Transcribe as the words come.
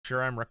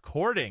sure I'm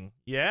recording.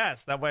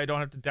 Yes, that way I don't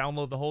have to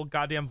download the whole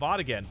goddamn VOD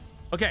again.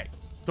 Okay,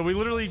 so we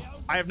literally,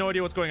 I have no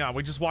idea what's going on.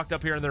 We just walked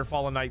up here and there are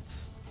fallen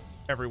knights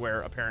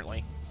everywhere,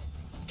 apparently.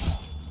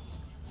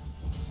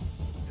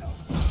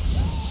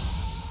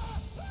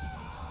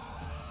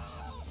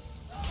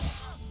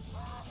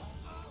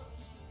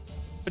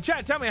 But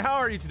chat, tell me, how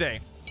are you today?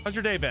 How's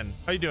your day been?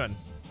 How you doing?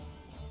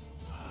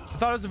 I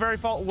thought it was a very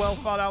well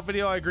thought out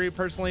video. I agree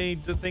personally.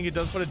 I think it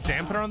does put a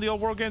dampener on the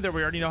old world game that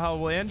we already know how it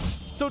will end.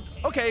 So,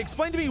 okay,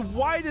 explain to me,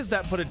 why does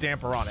that put a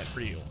damper on it for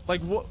you? Like,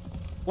 what?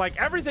 Like,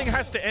 everything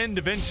has to end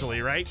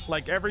eventually, right?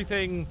 Like,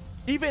 everything,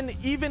 even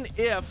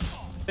if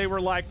they were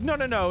like,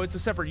 no, it's a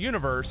separate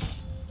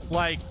universe.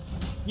 Like,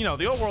 you know,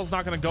 the old world's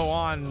not going to go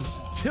on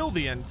till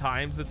the end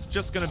times. It's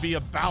just going to be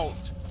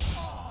about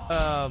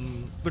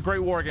the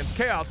Great War Against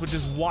Chaos, which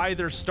is why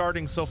they're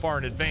starting so far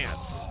in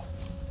advance.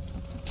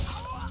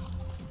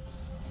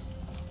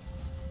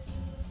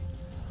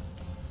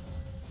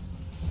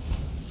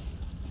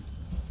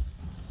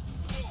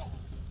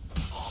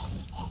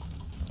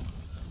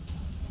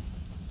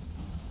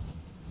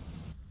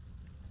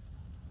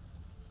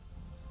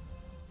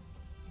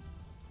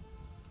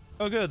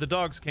 Oh good, the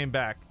dogs came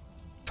back.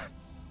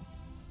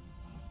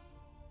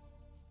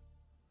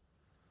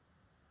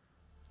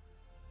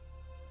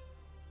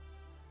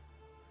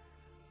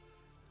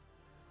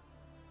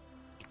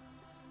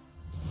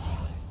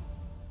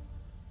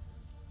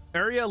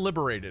 Area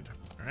liberated.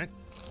 All right.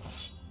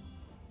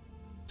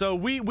 So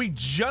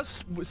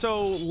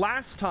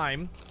last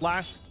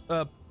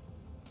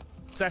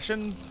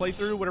session,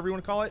 playthrough, whatever you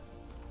want to call it,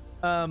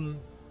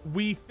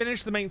 we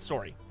finished the main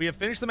story. We have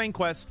finished the main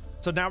quest.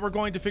 So now we're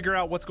going to figure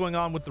out what's going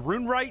on with the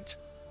rune rite,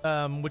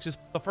 which is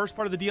the first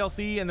part of the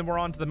DLC, and then we're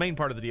on to the main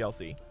part of the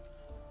DLC.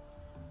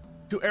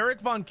 To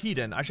Eric von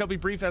Keeden, I shall be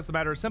brief as the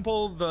matter is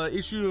simple. The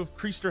issue of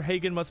Kriester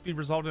Hagen must be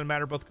resolved in a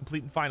manner both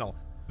complete and final.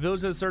 The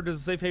village that has served as a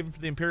safe haven for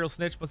the Imperial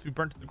Snitch must be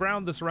burnt to the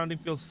ground. The surrounding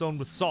fields sown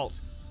with salt.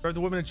 Drive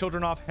the women and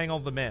children off, hang all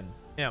the men.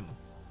 M.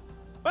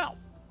 Well,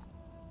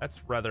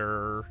 that's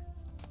rather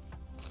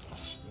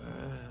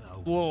a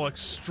little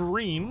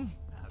extreme.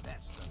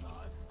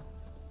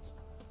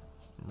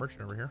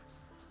 Merchant over here.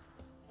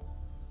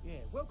 Yeah,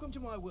 welcome to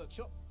my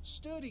workshop.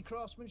 Sturdy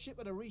craftsmanship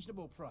at a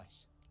reasonable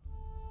price.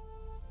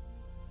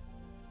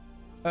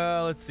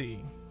 Let's see.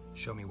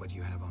 Show me what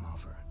you have on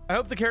offer. I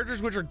hope the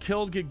characters which are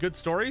killed get good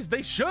stories.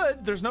 They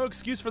should. There's no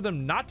excuse for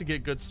them not to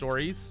get good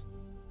stories.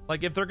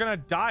 Like, if they're gonna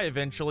die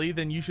eventually,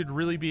 then you should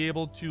really be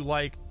able to,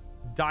 like,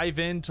 dive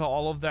into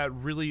all of that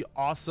really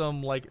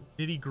awesome, like,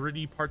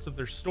 nitty-gritty parts of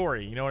their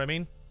story. You know what I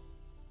mean?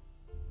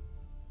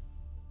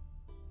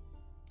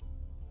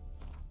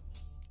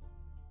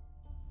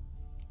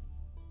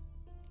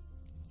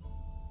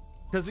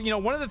 Because, you know,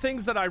 one of the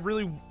things that I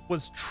really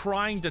was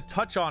trying to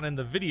touch on in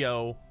the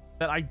video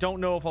that I don't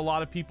know if a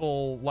lot of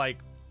people, like,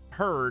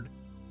 heard,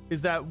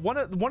 is that one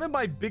of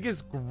my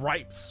biggest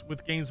gripes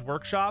with Games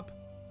Workshop,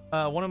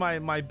 one of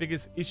my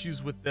biggest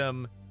issues with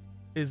them,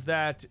 is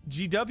that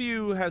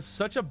GW has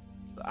such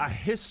a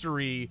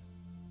history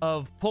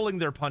of pulling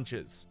their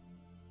punches.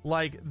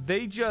 Like,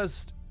 they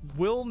just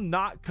will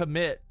not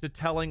commit to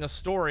telling a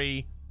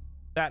story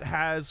that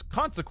has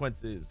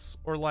consequences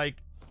or, like,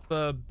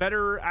 the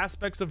better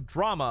aspects of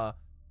drama,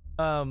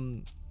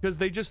 because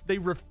they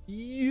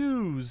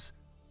refuse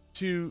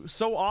to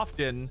so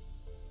often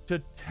to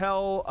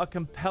tell a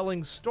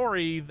compelling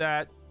story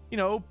that, you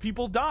know,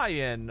 people die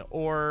in,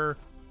 or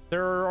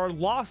there are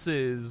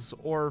losses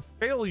or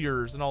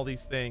failures and all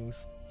these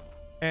things.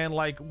 And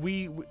like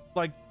we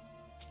like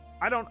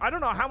I don't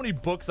know how many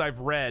books I've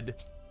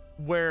read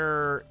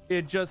where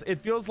it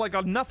feels like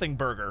a nothing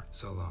burger.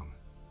 So long.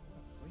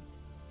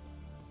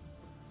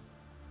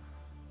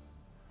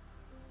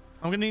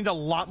 I'm gonna need a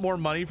lot more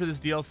money for this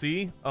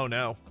DLC. Oh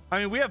no. I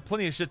mean, we have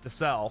plenty of shit to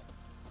sell.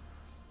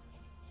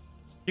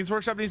 Games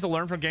Workshop needs to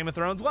learn from Game of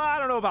Thrones. Well, I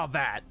don't know about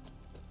that.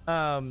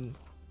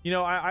 You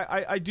know,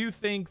 I do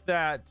think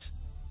that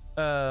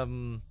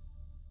Game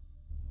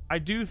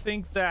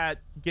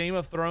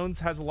of Thrones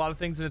has a lot of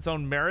things in its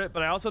own merit,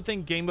 but I also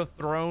think Game of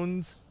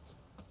Thrones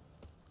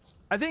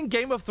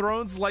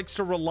likes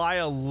to rely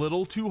a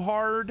little too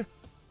hard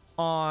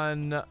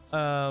on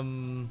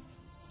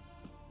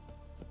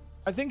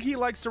I think he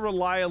likes to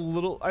rely a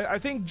little. I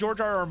think George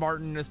R.R.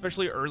 Martin,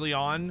 especially early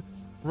on,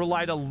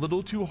 relied a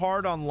little too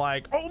hard on,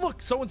 like, oh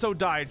look, so and so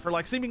died for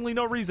like seemingly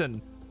no reason,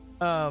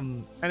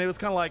 and it was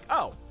kind of like,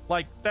 oh,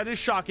 like, that is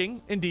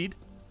shocking indeed,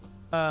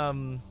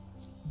 but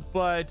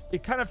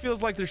it kind of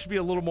feels like there should be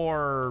a little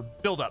more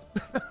build up.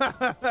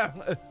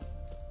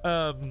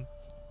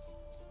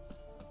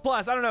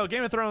 Plus, I don't know,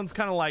 Game of Thrones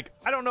kind of like,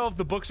 I don't know if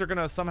the books are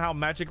gonna somehow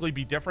magically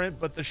be different,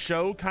 but the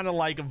show kind of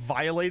like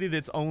violated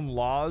its own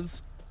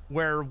laws,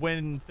 where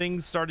when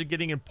things started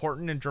getting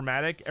important and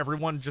dramatic,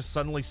 everyone just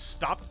suddenly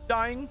stopped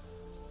dying.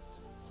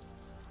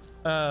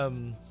 But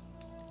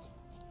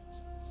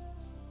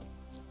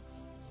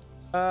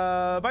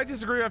I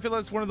disagree. I feel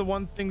that's one of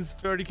the things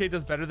 30K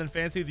does better than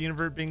fantasy. The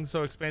universe being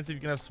so expansive,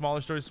 you can have smaller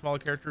stories, smaller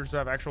characters who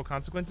have actual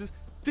consequences.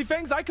 See,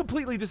 Fangs, I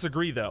completely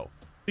disagree, though.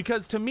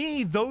 because to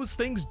me, those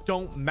things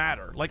don't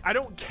matter. Like, I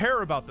don't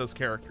care about those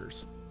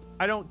characters.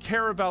 I don't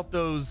care about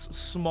those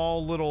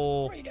small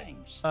little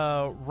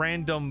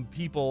random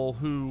people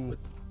who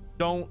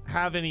don't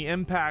have any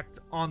impact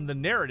on the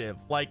narrative.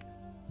 Like,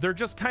 they're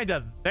just kind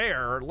of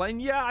there.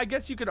 And yeah, I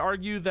guess you could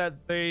argue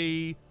that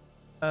they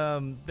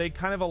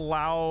kind of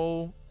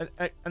allow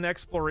an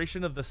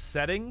exploration of the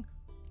setting,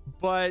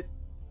 but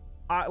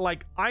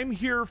I'm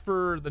here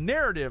for the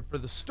narrative, for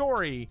the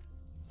story,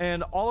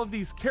 and all of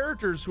these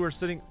characters who are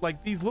sitting,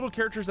 like these little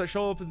characters that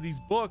show up in these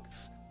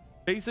books,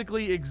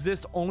 basically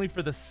exist only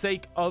for the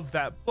sake of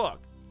that book.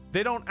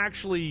 They don't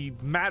actually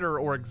matter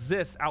or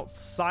exist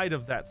outside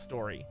of that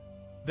story.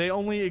 They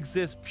only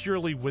exist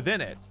purely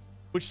within it,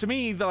 which to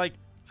me, like,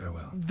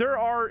 farewell. There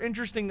are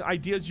interesting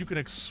ideas you can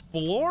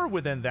explore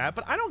within that,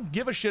 but I don't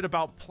give a shit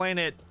about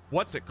planet,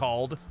 what's it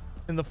called,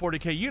 in the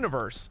 40K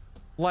universe.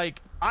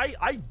 Like,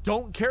 I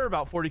don't care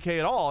about 40K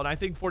at all, and I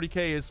think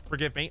 40K is,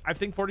 forgive me, I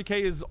think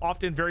 40K is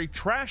often very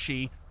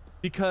trashy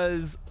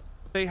because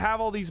they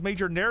have all these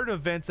major narrative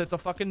events that's a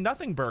fucking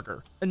nothing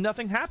burger, and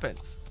nothing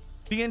happens.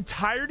 The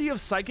entirety of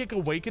Psychic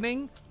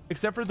Awakening,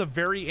 except for the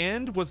very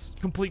end, was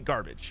complete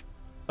garbage.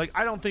 Like,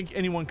 I don't think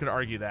anyone could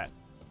argue that.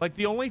 Like,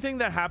 the only thing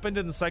that happened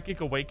in the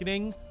Psychic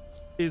Awakening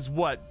is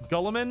what?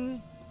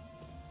 Gulliman?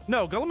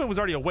 No, Gulliman was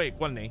already awake,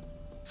 wasn't he?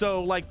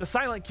 So, like, the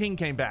Silent King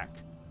came back.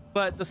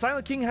 But the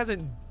Silent King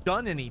hasn't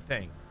done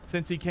anything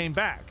since he came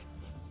back.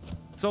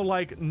 So,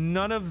 like,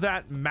 none of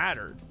that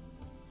mattered.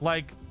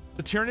 Like,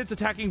 the Tyranids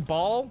attacking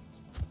Baal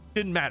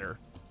didn't matter.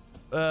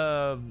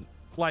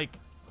 Like,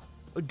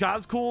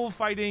 Gazkul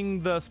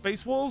fighting the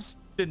Space Wolves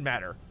didn't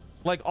matter.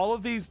 Like, all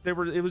of these, it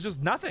was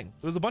just nothing.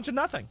 It was a bunch of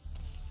nothing.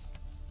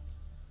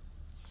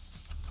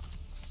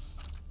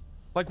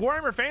 Like,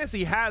 Warhammer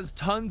Fantasy has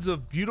tons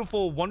of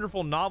beautiful,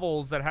 wonderful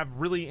novels that have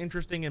really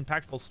interesting,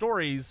 impactful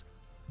stories,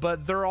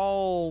 but they're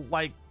all,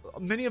 like,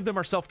 many of them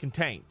are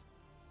self-contained,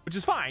 which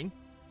is fine.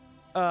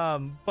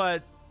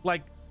 But,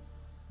 like,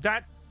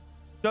 that's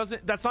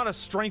not a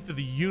strength of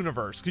the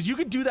universe, because you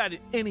can do that in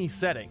any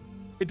setting.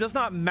 It does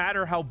not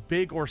matter how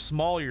big or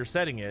small your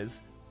setting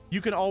is. You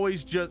can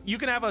always you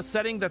can have a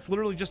setting that's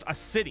literally just a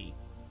city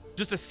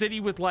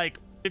with, like,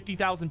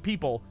 50,000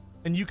 people,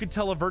 and you could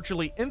tell a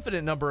virtually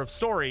infinite number of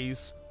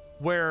stories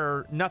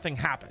where nothing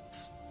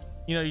happens.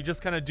 You know, you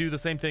just kind of do the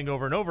same thing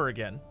over and over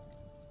again.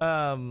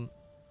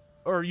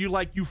 Or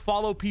you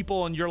follow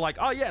people and you're like,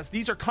 oh yes,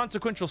 these are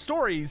consequential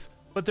stories,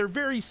 but they're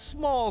very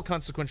small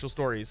consequential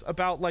stories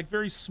about, like,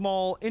 very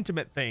small,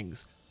 intimate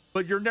things.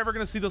 But you're never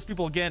going to see those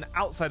people again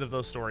outside of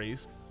those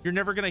stories. You're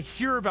never going to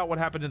hear about what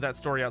happened in that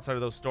story outside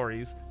of those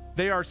stories.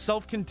 They are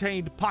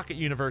self-contained pocket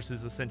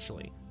universes,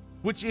 essentially,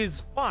 which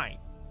is fine.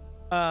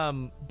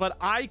 But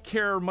I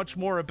care much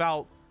more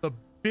about the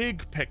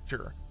big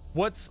picture.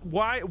 What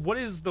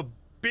is the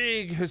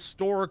big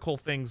historical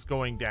things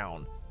going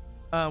down?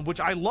 Which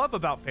I love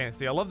about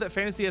fantasy. I love that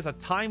fantasy has a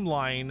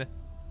timeline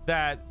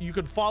that you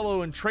could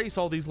follow and trace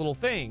all these little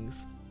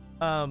things.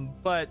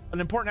 But an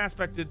important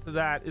aspect to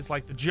that is,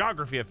 like, the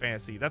geography of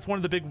fantasy. That's one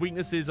of the big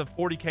weaknesses of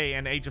 40K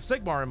and Age of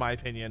Sigmar, in my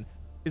opinion,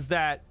 is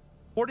that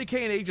 40K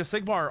and Age of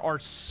Sigmar are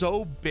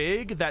so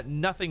big that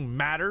nothing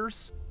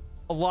matters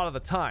a lot of the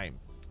time.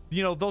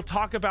 You know, they'll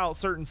talk about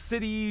certain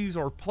cities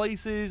or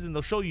places and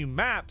they'll show you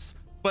maps,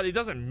 but it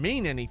doesn't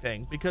mean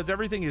anything because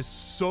everything is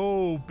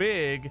so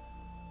big.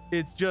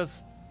 It's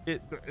just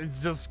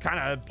kind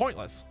of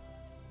pointless.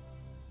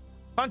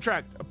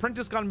 Contract.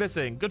 Apprentice gone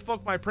missing. Good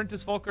folk, my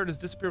apprentice Volkert has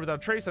disappeared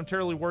without trace. I'm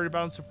terribly worried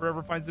about him, so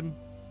whoever finds him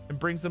and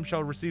brings him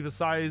shall receive a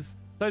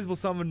sizable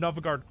sum of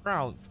Novigrad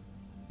crowns.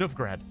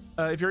 Novigrad.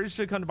 If you're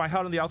interested, come to my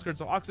hut on the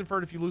outskirts of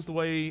Oxenford. If you lose the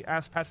way,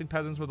 ask passing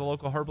peasants where the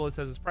local herbalist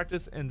has his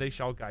practice, and they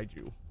shall guide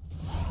you.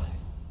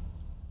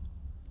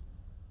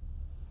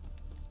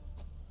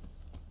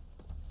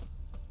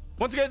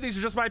 Once again, these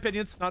are just my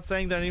opinions. Not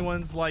saying that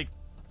anyone's, like,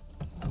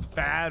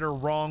 bad or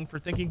wrong for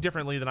thinking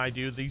differently than I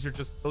do. Those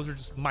are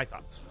just my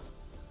thoughts.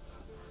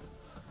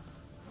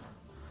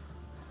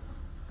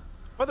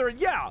 Whether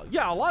yeah,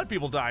 a lot of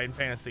people die in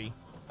fantasy,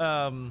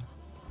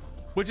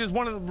 which is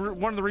one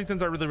of the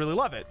reasons I really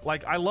love it.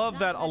 Like, I love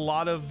that a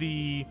lot of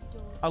the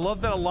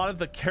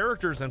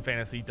characters in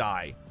fantasy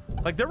die.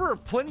 Like, there were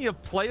plenty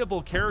of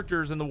playable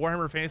characters in the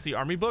Warhammer Fantasy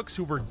Army books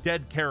who were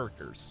dead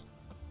characters.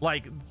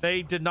 Like,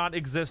 they did not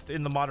exist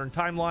in the modern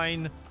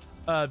timeline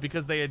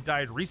because they had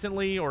died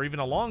recently or even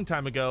a long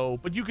time ago,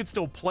 but you could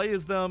still play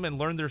as them and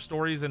learn their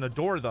stories and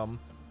adore them.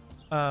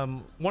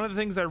 One of the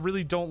things I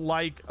really don't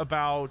like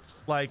about,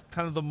 like,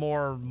 kind of the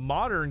more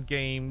modern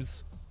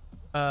games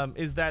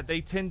is that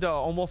they tend to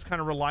almost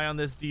kind of rely on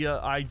this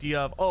idea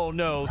of, oh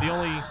no, the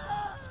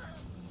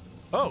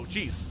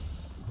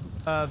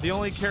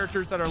only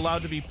characters that are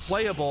allowed to be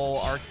playable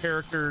are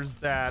characters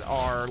that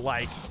are,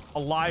 like,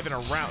 alive and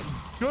around.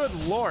 Good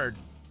lord.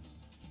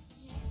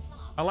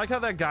 I like how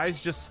that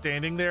guy's just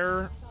standing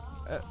there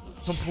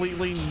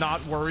completely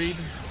not worried.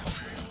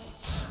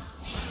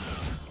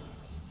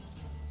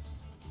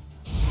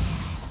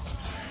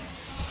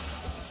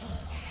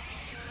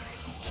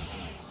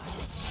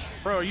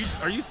 Bro,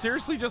 are you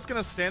seriously just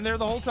gonna stand there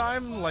the whole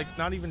time? Like,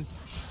 not even...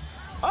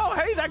 Oh,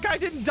 hey, that guy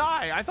didn't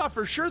die. I thought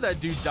for sure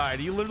that dude died.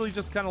 He literally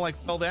just kind of like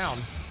fell down.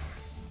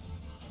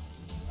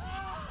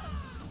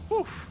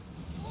 Whew.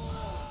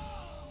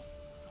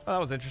 Oh, that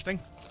was interesting.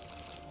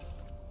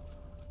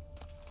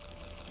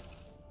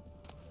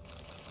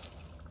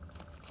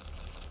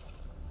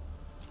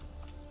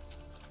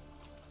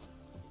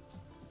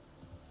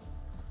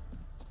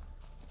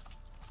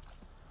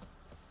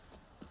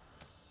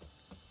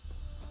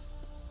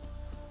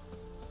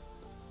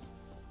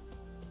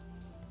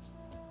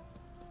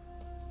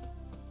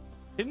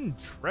 Hidden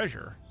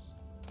treasure.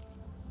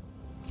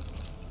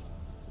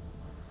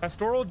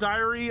 Pastoral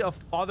diary of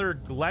Father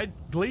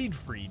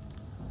Gladefried.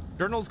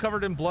 Journals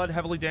covered in blood,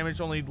 heavily damaged.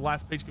 Only the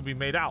last page could be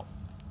made out.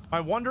 My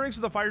wanderings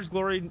to the fire's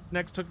glory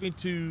next took me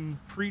to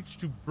preach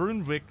to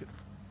Brunwick,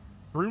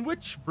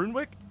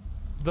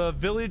 the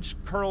village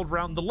curled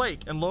round the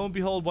lake. And lo and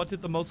behold, what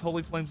did the most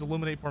holy flames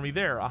illuminate for me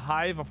there? A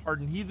hive of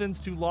hardened heathens,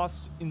 too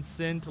lost in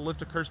sin to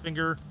lift a cursed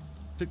finger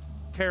to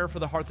care for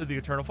the hearth of the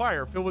eternal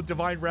fire. Filled with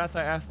divine wrath,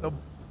 I asked them,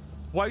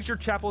 why is your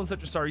chapel in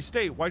such a sorry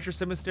state? Why is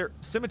your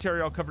cemetery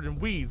all covered in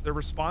weeds? Their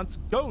response,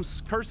 ghosts,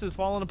 curses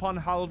fallen upon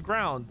hallowed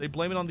ground. They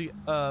blame it on the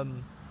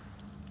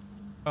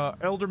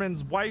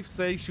Elderman's wife,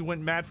 say she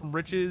went mad from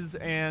riches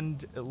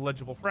and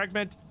illegible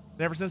fragment.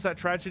 And ever since that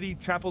tragedy,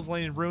 chapels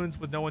laying in ruins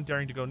with no one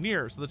daring to go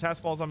near. So the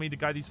task falls on me to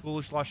guide these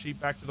foolish lost sheep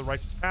back to the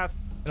righteous path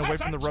and away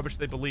from the rubbish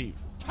they believe.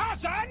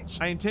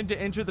 I intend to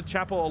enter the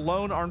chapel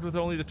alone, armed with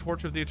only the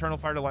torch of the eternal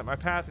fire to light my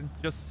path, and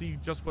just see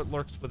just what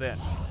lurks within.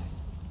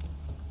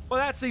 Well,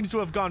 that seems to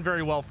have gone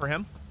very well for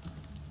him.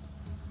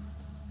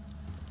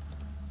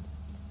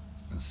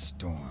 A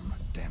storm,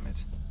 damn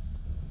it.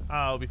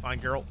 Oh, it'll be fine,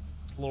 Geralt.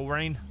 It's a little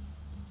rain.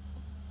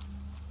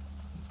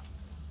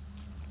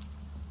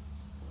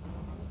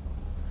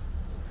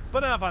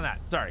 But enough on that.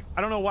 Sorry. I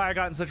don't know why I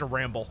got in such a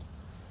ramble.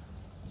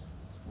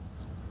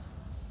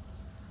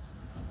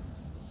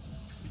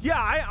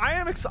 Yeah, I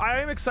am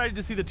excited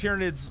to see the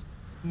Tyranids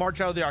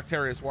march out of the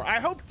Octarius War. I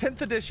hope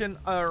 10th edition,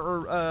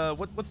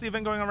 what's the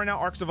event going on right now?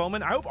 Arcs of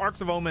Omen? I hope Arcs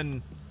of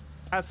Omen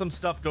has some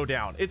stuff go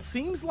down. It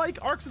seems like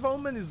Arcs of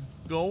Omen is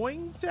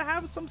going to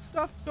have some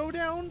stuff go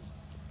down,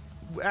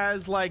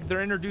 as like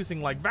they're introducing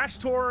like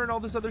Vashtor and all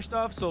this other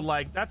stuff. So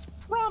like that's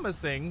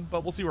promising,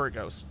 but we'll see where it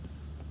goes.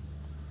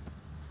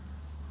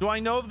 Do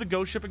I know of the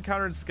ghost ship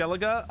encounter in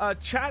Skellige?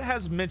 Chat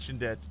has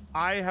mentioned it.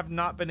 I have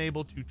not been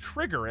able to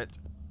trigger it,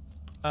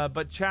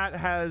 but chat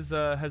has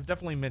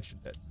definitely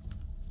mentioned it.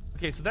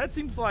 Okay, so that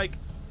seems like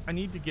I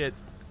need to get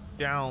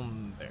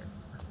down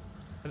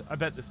there. I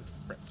bet this is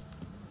the crypt.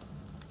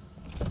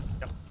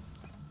 Yep.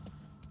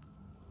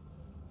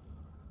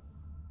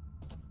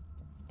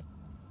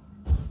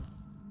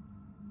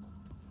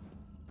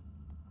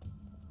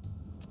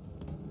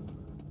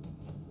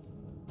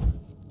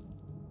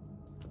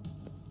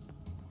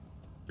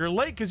 You're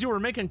late because you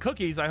were making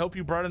cookies. I hope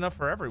you brought enough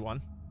for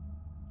everyone.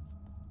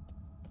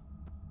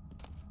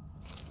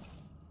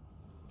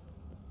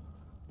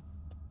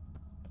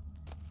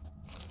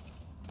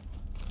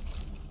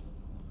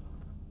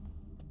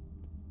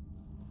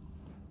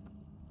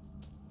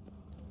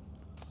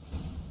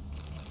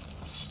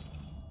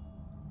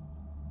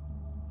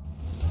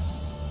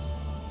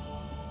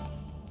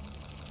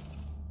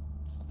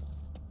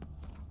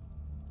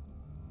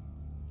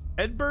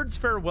 Edbird's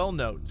farewell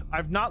note.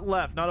 I've not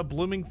left, not a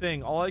blooming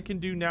thing. All I can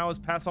do now is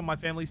pass on my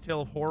family's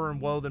tale of horror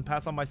and woe, then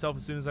pass on myself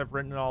as soon as I've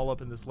written it all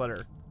up in this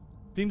letter.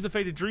 Seems a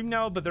faded dream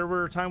now, but there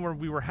were a time where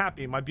we were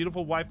happy. My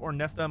beautiful wife,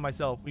 Ornesta, and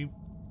myself. We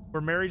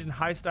were married in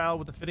high style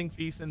with a fitting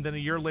feast, and then a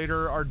year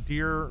later, our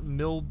dear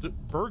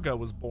Mildburga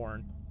was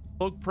born.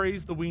 Folk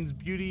praised the wean's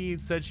beauty,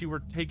 said she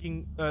were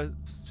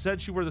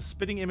the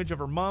spitting image of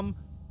her mum.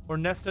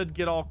 Ornesta'd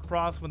get all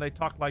cross when they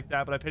talked like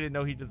that, but I paid it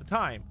no heed at the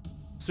time.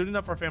 Soon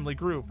enough, our family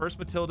grew. First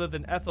Matilda,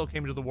 then Ethel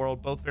came into the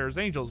world, both fair as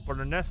angels. But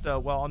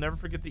Ernesta, well, I'll never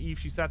forget the eve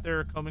she sat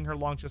there combing her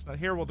long chestnut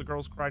hair while the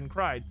girls cried and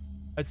cried.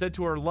 I said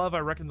to her, love, I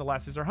reckon the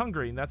lassies are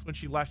hungry, and that's when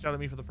she lashed out at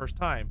me for the first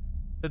time.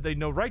 Said they'd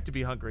no right to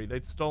be hungry.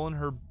 They'd stolen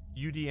her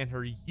beauty and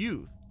her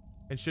youth,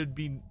 and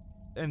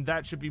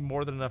that should be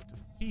more than enough to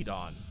feed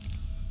on.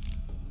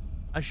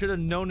 I should have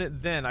known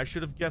it then. I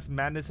should have guessed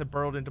madness had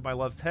burrowed into my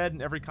love's head,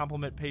 and every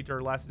compliment paid to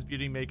her lass's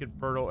beauty make it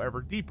burrow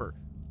ever deeper.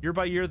 Year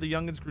by year, the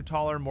young'uns grew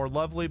taller and more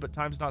lovely, but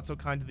time's not so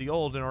kind to the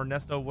old, and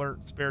Ornesta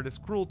weren't spared its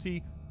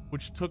cruelty,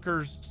 which took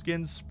her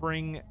skin's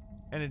spring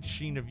and its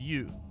sheen of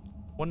youth.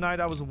 One night,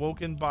 I was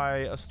awoken by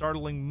a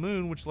startling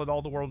moon, which led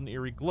all the world in an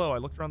eerie glow. I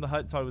looked around the hut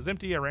and saw it was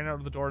empty. I ran out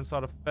of the door and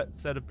saw a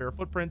set of bare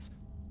footprints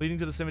leading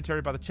to the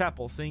cemetery by the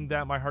chapel. Seeing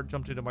that, my heart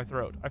jumped into my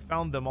throat. I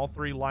found them, all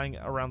three, lying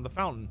around the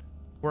fountain.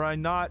 Were I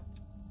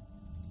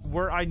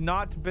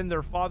not been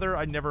their father,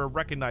 I'd never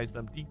recognized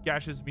them. Deep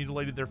gashes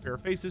mutilated their fair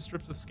faces,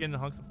 strips of skin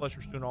and hunks of flesh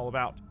were strewn all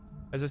about.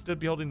 As I stood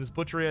beholding this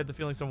butchery, I had the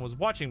feeling someone was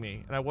watching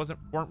me, and I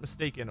weren't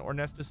mistaken.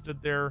 Ornesta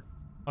stood there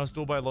on a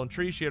stool by a lone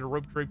tree. She had a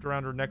rope draped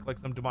around her neck like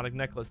some demonic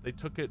necklace. They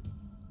took it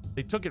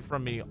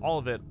from me, all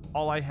of it,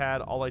 all I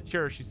had, all I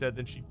cherished, she said.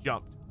 Then she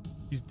jumped.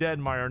 She's dead,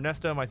 my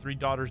Ornesta, my 3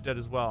 daughters dead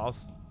as well.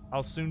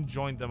 I'll soon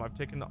join them. I've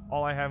taken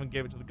all I have and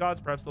gave it to the gods.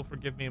 Perhaps they'll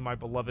forgive me and my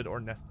beloved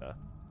Ornesta.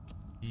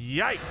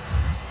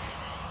 Yikes.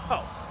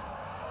 Oh.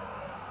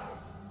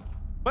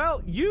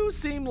 Well, you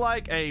seem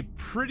like a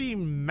pretty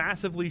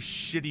massively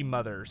shitty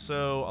mother,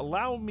 so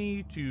allow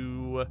me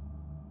to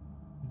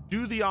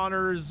do the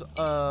honors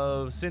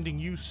of sending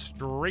you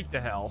straight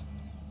to hell.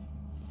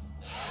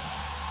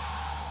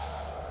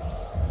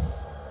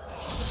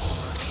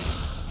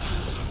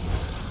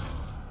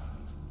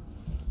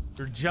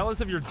 You're jealous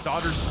of your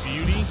daughter's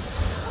beauty?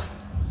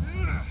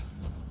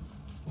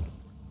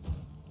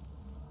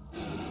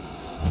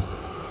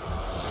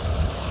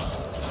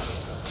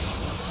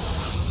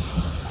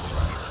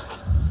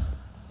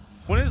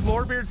 When is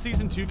Lorebeard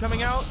season 2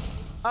 coming out?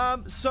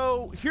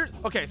 So here,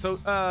 okay, so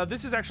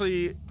this is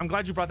actually, I'm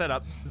glad you brought that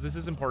up because this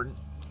is important.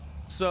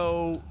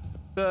 So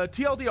the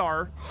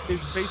TLDR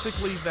is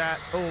basically that,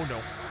 oh no.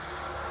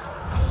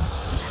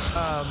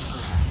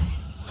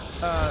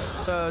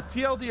 The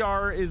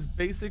TLDR is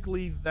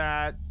basically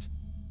that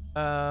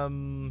I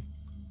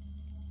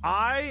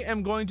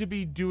am going to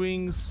be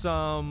doing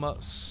some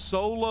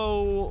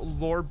solo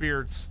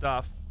Lorebeard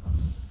stuff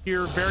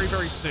here very,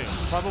 very soon,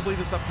 probably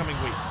this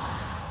upcoming week.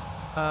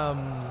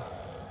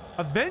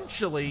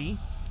 Eventually,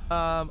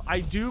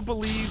 I do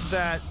believe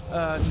that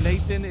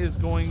Nathan is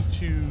going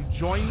to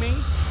join me.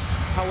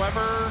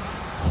 However,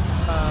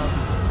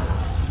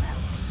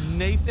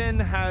 Nathan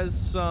has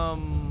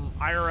some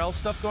IRL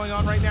stuff going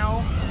on right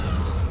now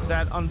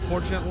that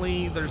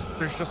unfortunately there's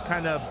just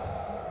kind of,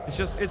 it's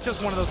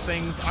just one of those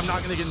things. I'm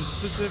not going to get into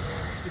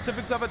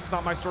specifics of it. It's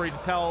not my story to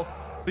tell,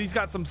 but he's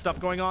got some stuff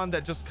going on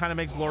that just kind of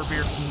makes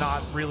Lorebeards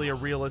not really a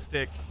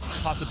realistic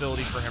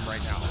possibility for him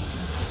right now.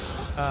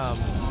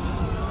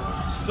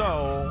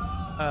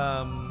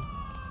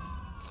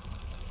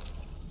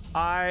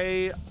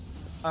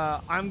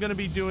 I'm gonna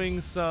be doing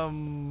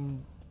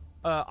some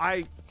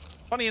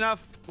funny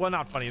enough, well,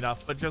 not funny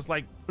enough, but just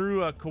like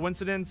through a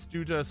coincidence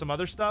due to some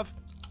other stuff,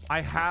 I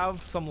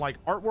have some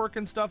like artwork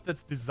and stuff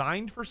that's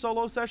designed for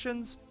solo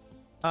sessions.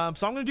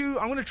 So I'm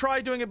gonna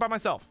try doing it by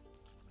myself.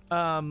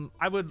 I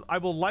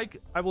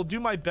will do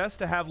my best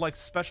to have like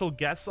special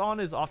guests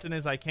on as often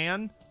as I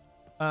can.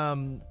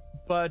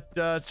 But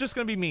it's just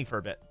gonna be me for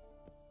a bit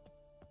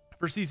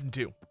for season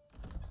 2.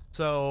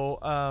 So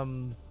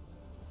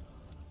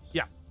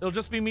yeah, it'll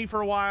just be me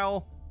for a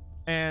while,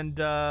 and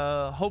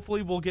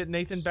hopefully we'll get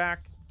Nathan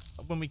back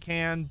when we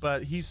can,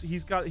 but he's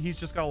just got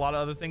a lot of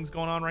other things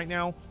going on right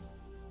now,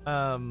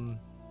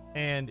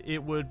 and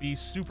it would be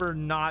super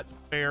not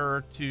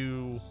fair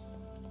to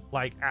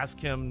like ask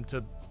him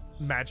to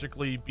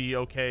magically be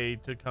okay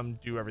to come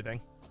do everything.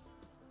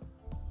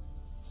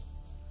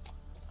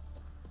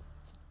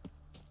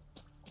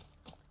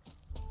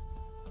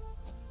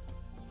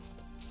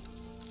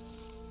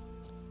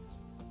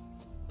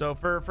 So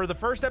for the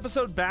first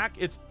episode back,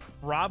 it's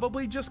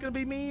probably just gonna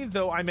be me,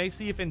 though I may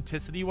see if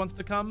Anticity wants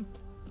to come.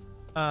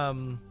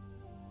 And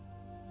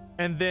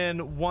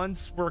then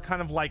once we're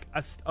kind of like,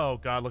 oh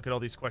god, look at all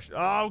these questions.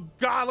 Oh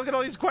god, look at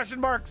all these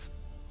question marks.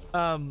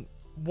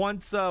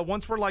 Once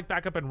we're like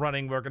back up and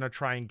running, we're gonna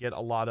try and get a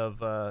lot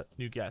of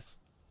new guests.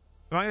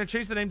 Am I gonna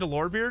change the name to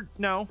Lorebeard?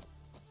 No, I'm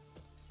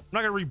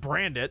not gonna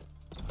rebrand it.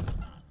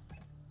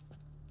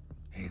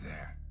 Hey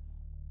there.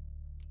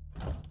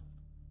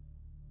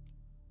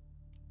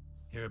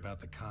 Hear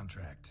about the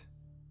contract.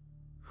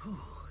 Whew,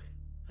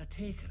 a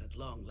taker at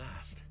long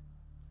last.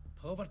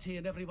 Poverty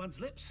in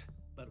everyone's lips,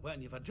 but when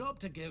you've a job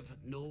to give,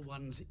 no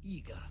one's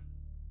eager.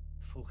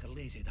 Folk are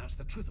lazy, that's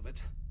the truth of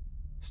it.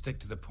 Stick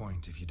to the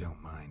point if you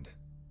don't mind.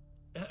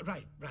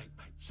 Right.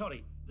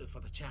 Sorry for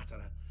the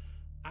chatter.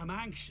 I'm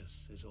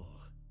anxious, is all.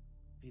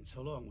 Been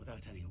so long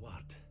without any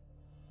word.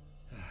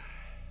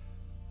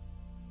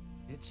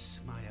 It's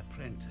my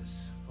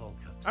apprentice,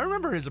 Falkert. I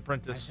remember his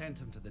apprentice. I sent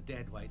him to the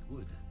Dead White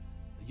Wood.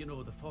 You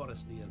know, the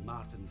forest near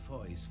Martin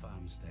Foy's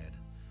farmstead.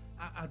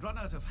 I'd run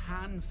out of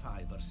hand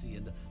fiber, see,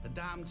 and the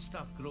damned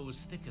stuff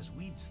grows thick as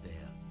weeds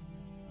there.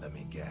 Let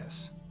me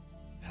guess.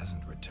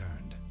 Hasn't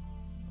returned.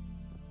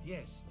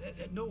 Yes,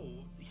 no,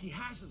 he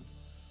hasn't.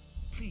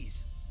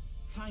 Please,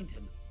 find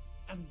him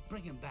and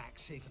bring him back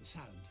safe and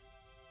sound.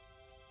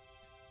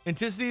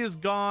 Anticity is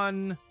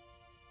gone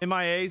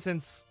MIA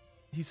since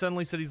he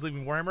suddenly said he's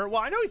leaving Warhammer.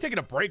 Well, I know he's taking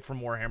a break from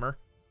Warhammer.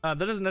 That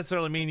doesn't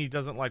necessarily mean he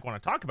doesn't like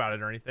want to talk about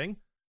it or anything.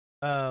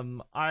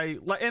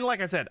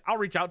 Like I said, I'll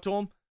reach out to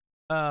him.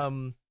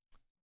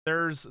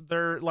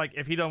 Like,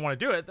 if he doesn't want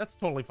to do it, that's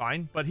totally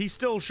fine, but he's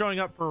still showing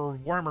up for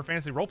Warhammer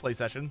Fantasy roleplay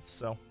sessions,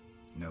 so.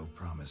 No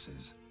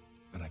promises,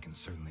 but I can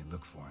certainly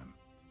look for him.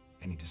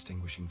 Any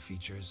distinguishing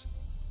features?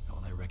 How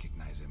will I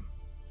recognize him?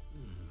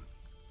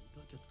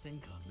 Got to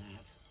think on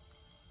that.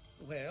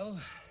 Well,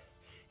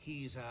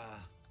 he's a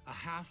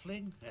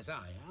halfling, as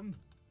I am.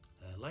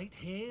 Light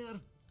hair.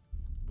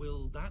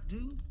 Will that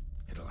do?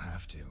 It'll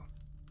have to.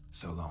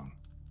 So long.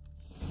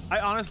 I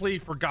honestly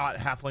forgot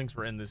halflings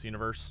were in this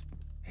universe.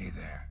 Hey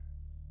there.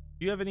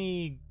 Do you have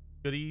any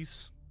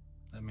goodies?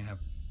 Let me have...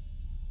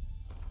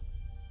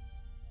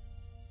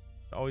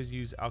 Always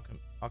use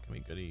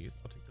alchemy goodies.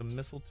 I'll take the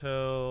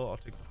mistletoe. I'll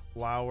take the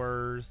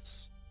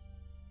flowers.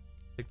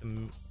 Take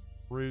the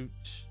fruit.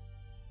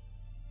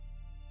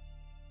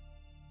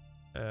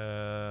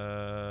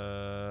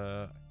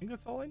 I think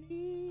that's all I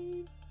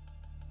need.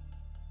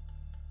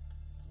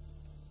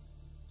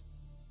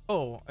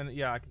 Oh, and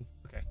yeah, I can.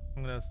 Okay,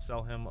 I'm gonna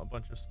sell him a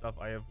bunch of stuff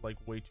I have like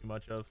way too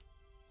much of.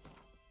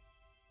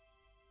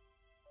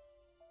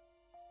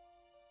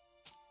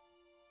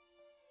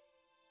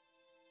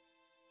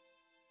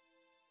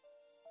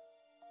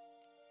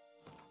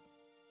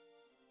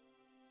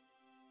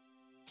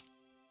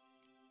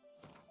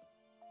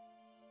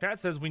 Chat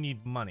says we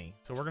need money,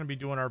 so we're gonna be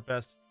doing our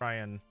best to try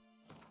and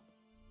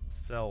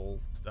sell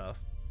stuff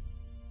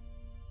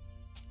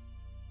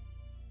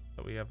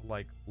that we have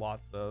like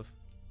lots of.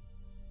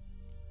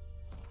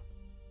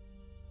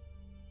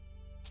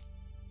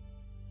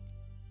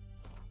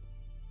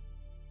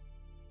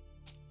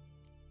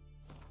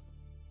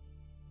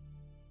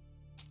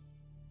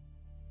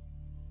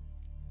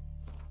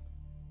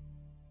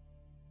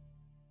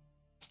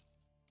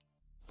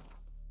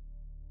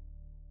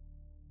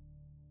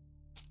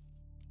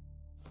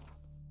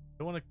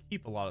 I want to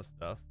keep a lot of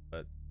stuff,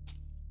 but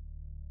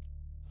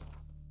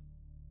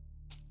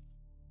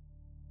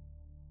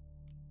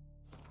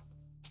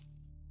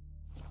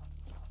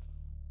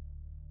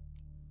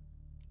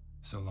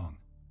so long.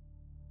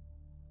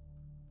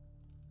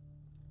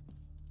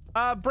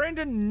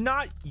 Brandon,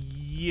 not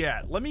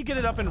yet. Let me get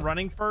it up and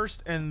running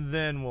first, and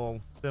then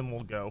we'll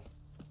go.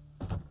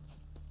 All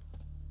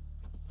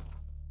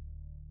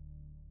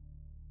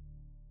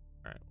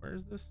right, where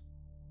is this?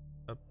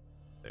 Up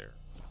there.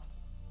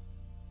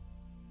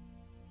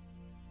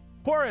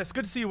 Horace,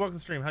 good to see you. Welcome to the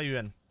stream. How you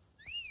in?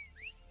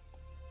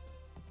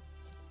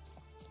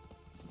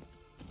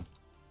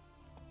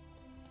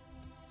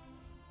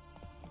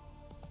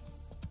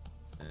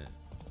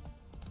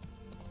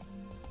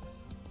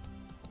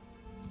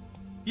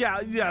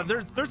 Yeah,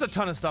 there's a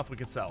ton of stuff we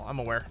could sell. I'm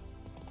aware.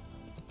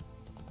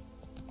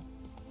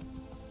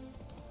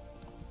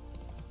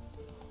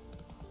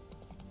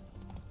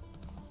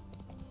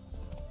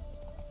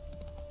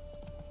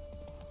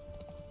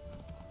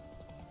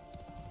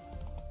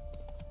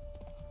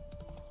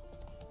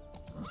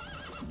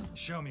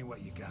 Show me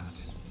what you got.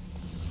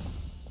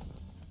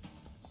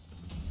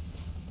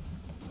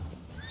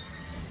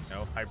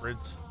 No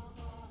hybrids.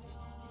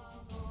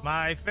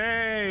 My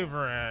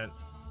favorite.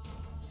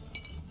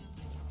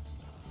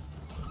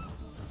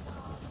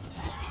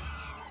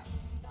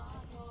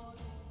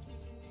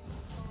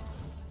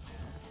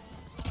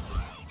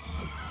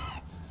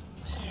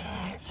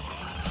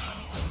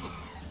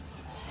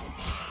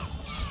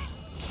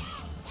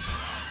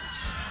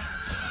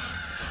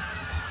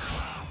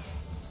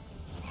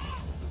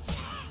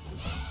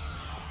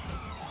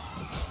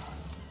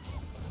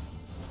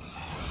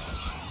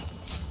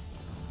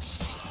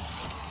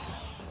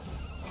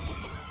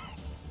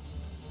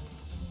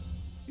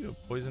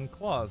 Poison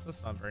claws.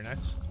 That's not very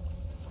nice.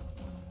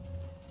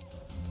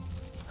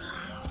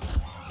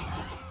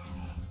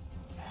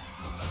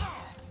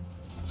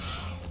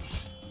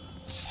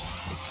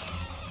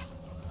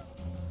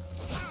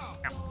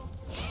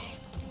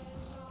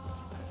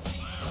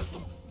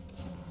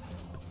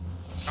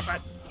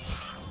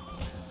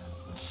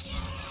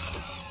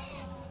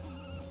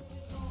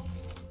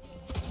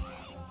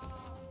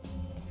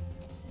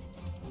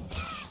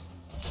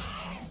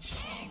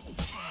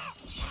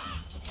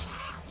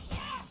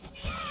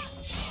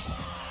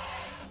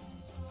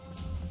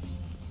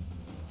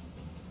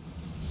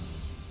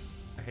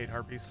 I hate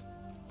harpies.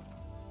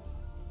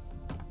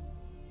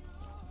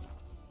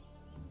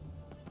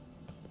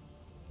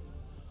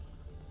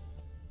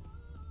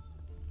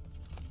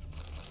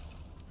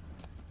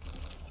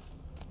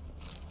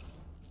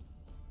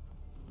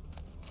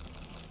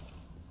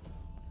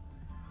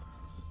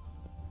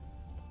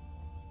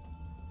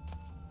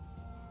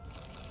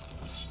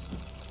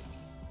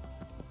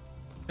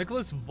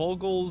 Nicholas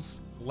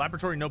Vogel's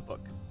laboratory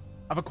notebook.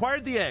 I've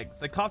acquired the eggs.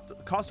 They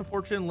cost a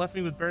fortune and left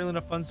me with barely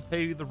enough funds to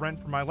pay the rent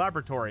for my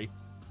laboratory.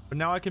 But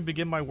now I can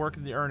begin my work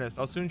in the earnest.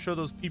 I'll soon show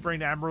those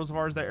pea-brained admirals of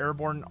ours that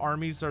airborne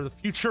armies are the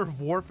future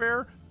of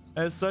warfare.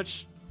 As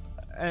such,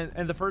 and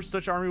the first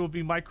such army will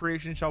be my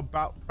creation, shall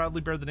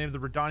proudly bear the name of the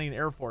Redanian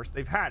Air Force.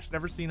 They've hatched.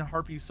 Never seen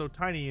harpies so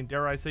tiny and,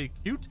 dare I say,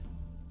 cute.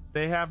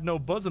 They have no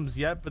bosoms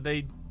yet, but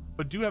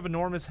do have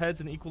enormous heads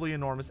and equally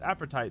enormous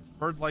appetites,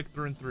 bird-like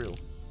through and through.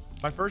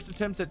 My first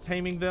attempts at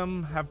taming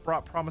them have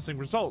brought promising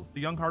results. The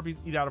young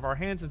harpies eat out of our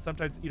hands and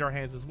sometimes eat our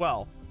hands as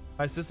well.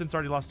 My assistant's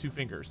already lost 2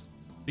 fingers.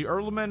 The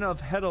Earlman of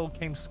Hedel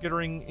came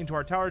skittering into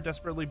our tower,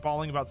 desperately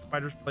bawling about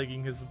spiders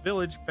plaguing his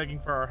village, begging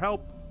for our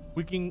help,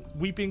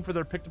 weeping for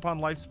their picked-upon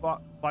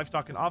livestock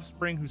and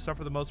offspring who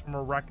suffer the most from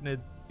the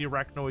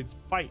arachnoid's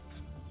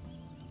bites.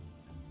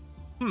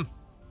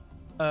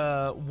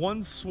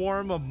 One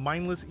swarm of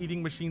mindless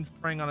eating machines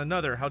preying on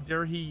another. How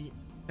dare he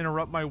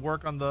interrupt my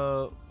work on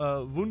the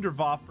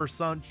Wunderwaffe for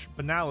such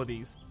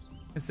banalities.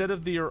 Instead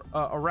of the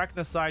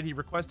arachnocide he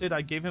requested,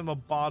 I gave him a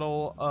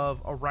bottle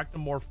of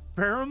arachnomorph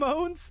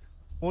pheromones.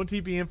 Won't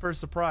he be in for a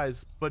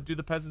surprise? But do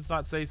the peasants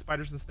not say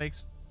spiders and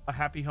snakes a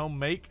happy home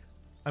make?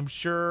 I'm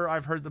sure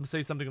I've heard them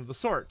say something of the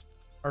sort.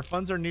 Our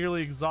funds are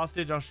nearly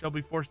exhausted. I shall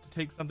be forced to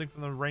take something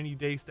from the rainy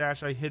day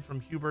stash I hid from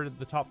Hubert at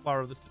the top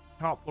floor of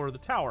the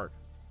tower.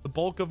 The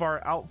bulk of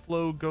our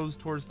outflow goes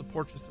towards the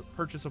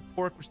purchase of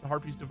pork, which the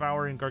harpies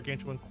devour in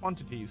gargantuan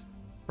quantities.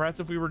 Perhaps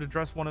if we were to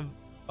dress one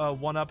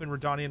up in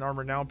Redanian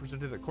armor now and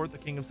present it at court, the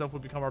king himself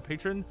would become our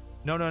patron.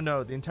 No, no,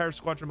 no. The entire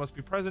squadron must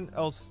be present,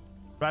 else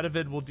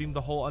Radovid will deem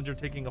the whole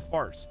undertaking a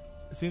farce.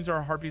 It seems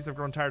our harpies have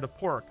grown tired of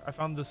pork. I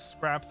found the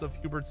scraps of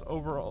Hubert's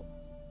overalls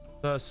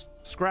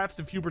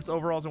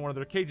in one of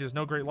their cages.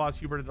 No great loss.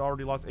 Hubert had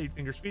already lost 8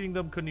 fingers feeding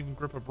them. Couldn't even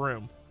grip a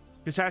broom.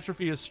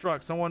 Catastrophe has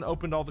struck. Someone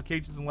opened all the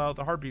cages and let out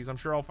the harpies. I'm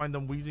sure I'll find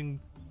them wheezing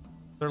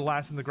their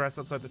last in the grass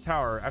outside the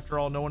tower. After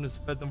all, no one has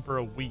fed them for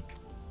a week.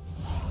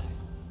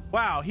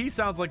 Wow, he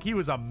sounds like he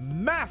was a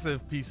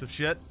massive piece of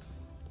shit.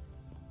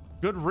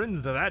 Good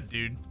riddance to that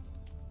dude.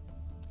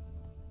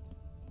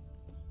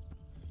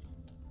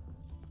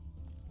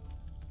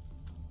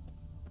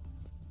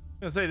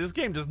 I'm gonna say, this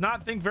game does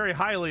not think very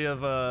highly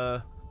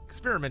of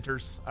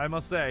experimenters, I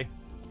must say.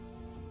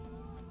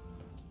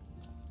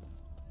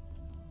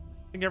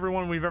 I think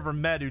everyone we've ever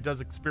met who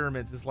does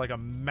experiments is like a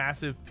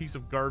massive piece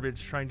of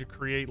garbage trying to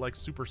create like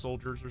super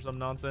soldiers or some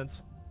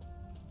nonsense.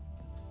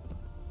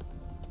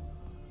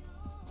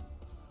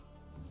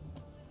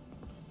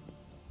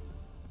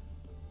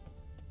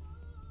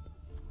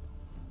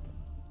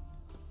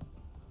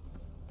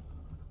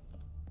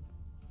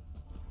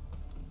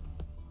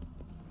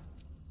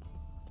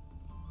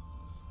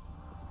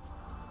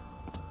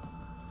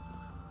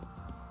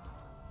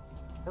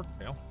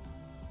 Tail.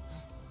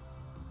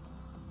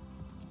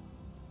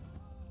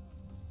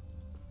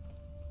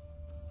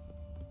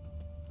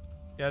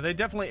 Yeah, they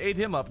definitely ate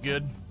him up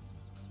good.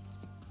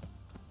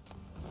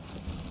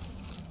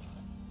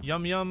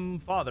 Yum yum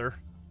father.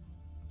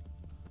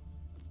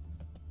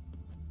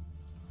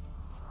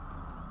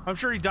 I'm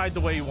sure he died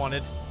the way he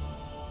wanted.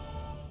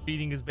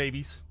 Feeding his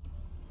babies.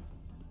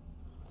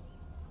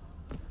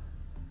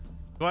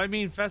 Do I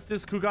mean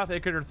Festus Kugoth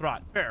Ikader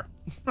Throt? Fair.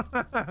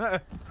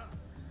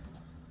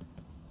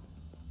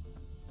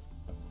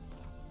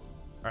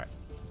 Alright,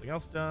 something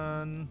else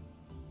done.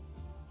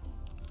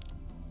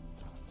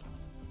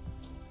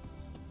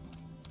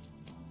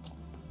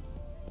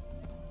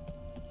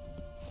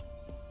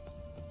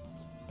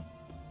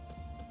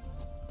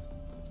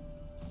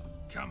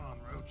 Come on,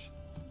 Roach.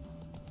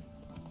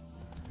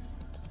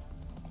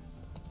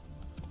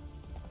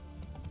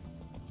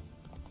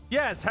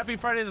 Yes, happy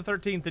Friday the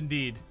 13th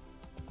indeed.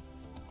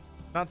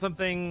 Not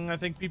something I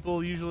think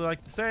people usually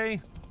like to say,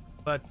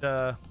 but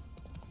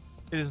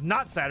it is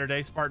not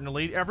Saturday, Spartan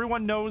Elite.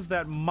 Everyone knows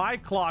that my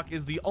clock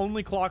is the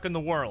only clock in the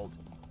world,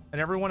 and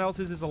everyone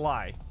else's is a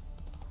lie.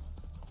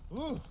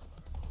 Ooh,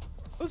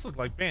 those look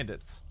like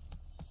bandits.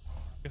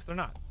 Guess they're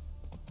not.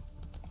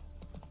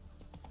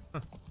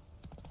 Huh.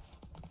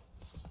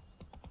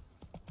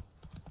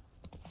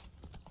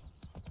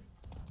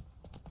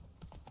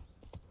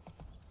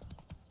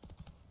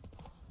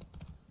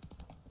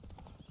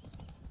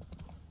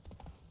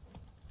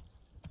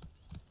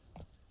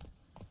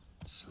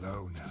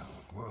 Slow now.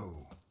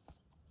 Whoa.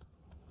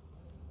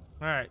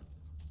 All right,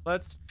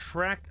 let's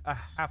track a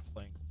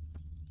halfling.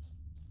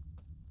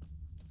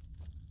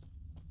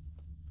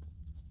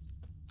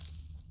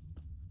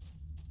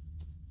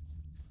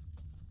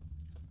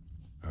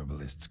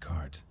 Herbalist's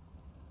cart.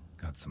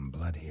 Got some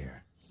blood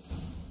here.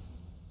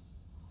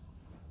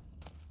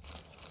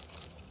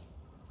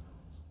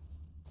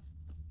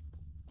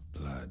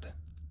 Blood.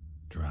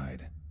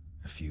 Dried.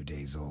 A few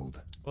days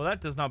old. Well,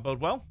 that does not bode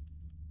well.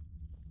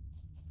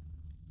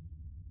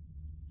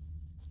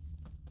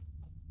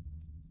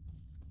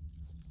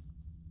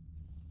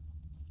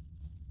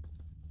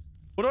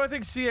 What do I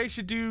think CA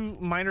should do?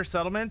 Minor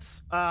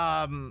settlements?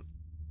 I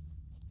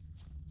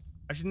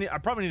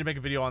probably need to make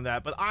a video on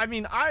that, but I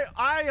mean,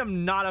 I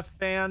am not a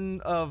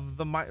fan of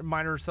the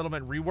minor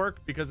settlement rework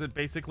because it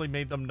basically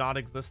made them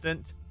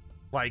non-existent.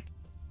 Like,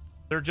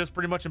 they're just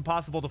pretty much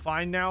impossible to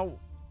find now.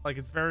 Like,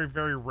 it's very,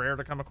 very rare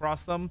to come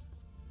across them,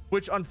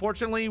 which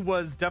unfortunately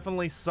was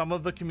definitely some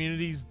of the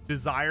community's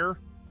desire.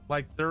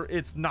 Like,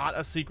 it's not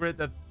a secret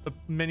that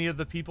many of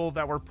the people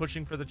that were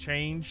pushing for the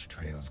change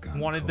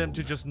wanted them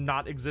to just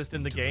not exist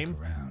in the game.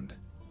 Look around.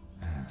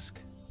 Ask.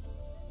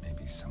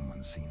 Maybe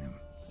someone's seen him.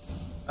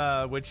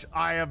 Which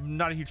I am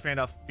not a huge fan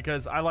of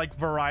because I like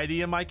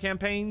variety in my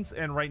campaigns,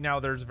 and right now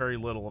there's very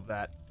little of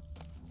that.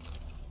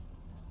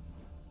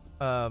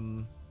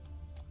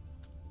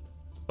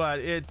 But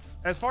it's,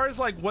 as far as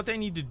like what they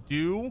need to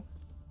do,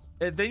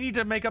 they need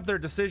to make up their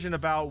decision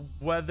about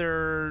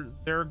whether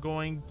they're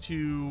going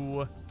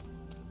to...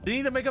 They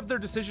need to make up their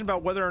decision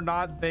about whether or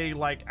not they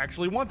like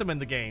actually want them in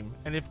the game.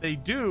 And if they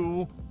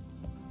do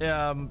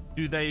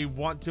they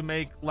want to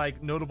make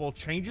like notable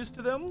changes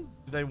to them?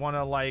 Do they want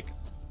to like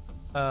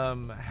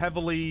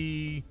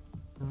heavily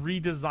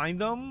redesign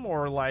them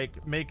or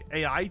like make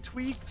AI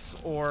tweaks,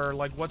 or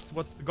like what's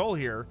the goal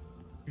here?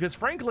 Because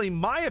frankly,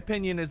 my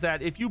opinion is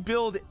that if you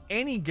build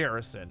any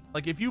garrison,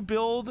 like if you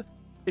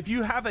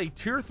have a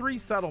tier 3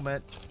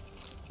 settlement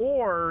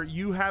or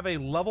you have a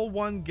level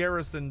 1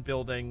 garrison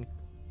building,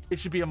 it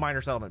should be a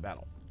minor settlement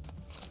battle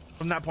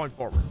from that point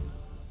forward.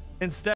 Instead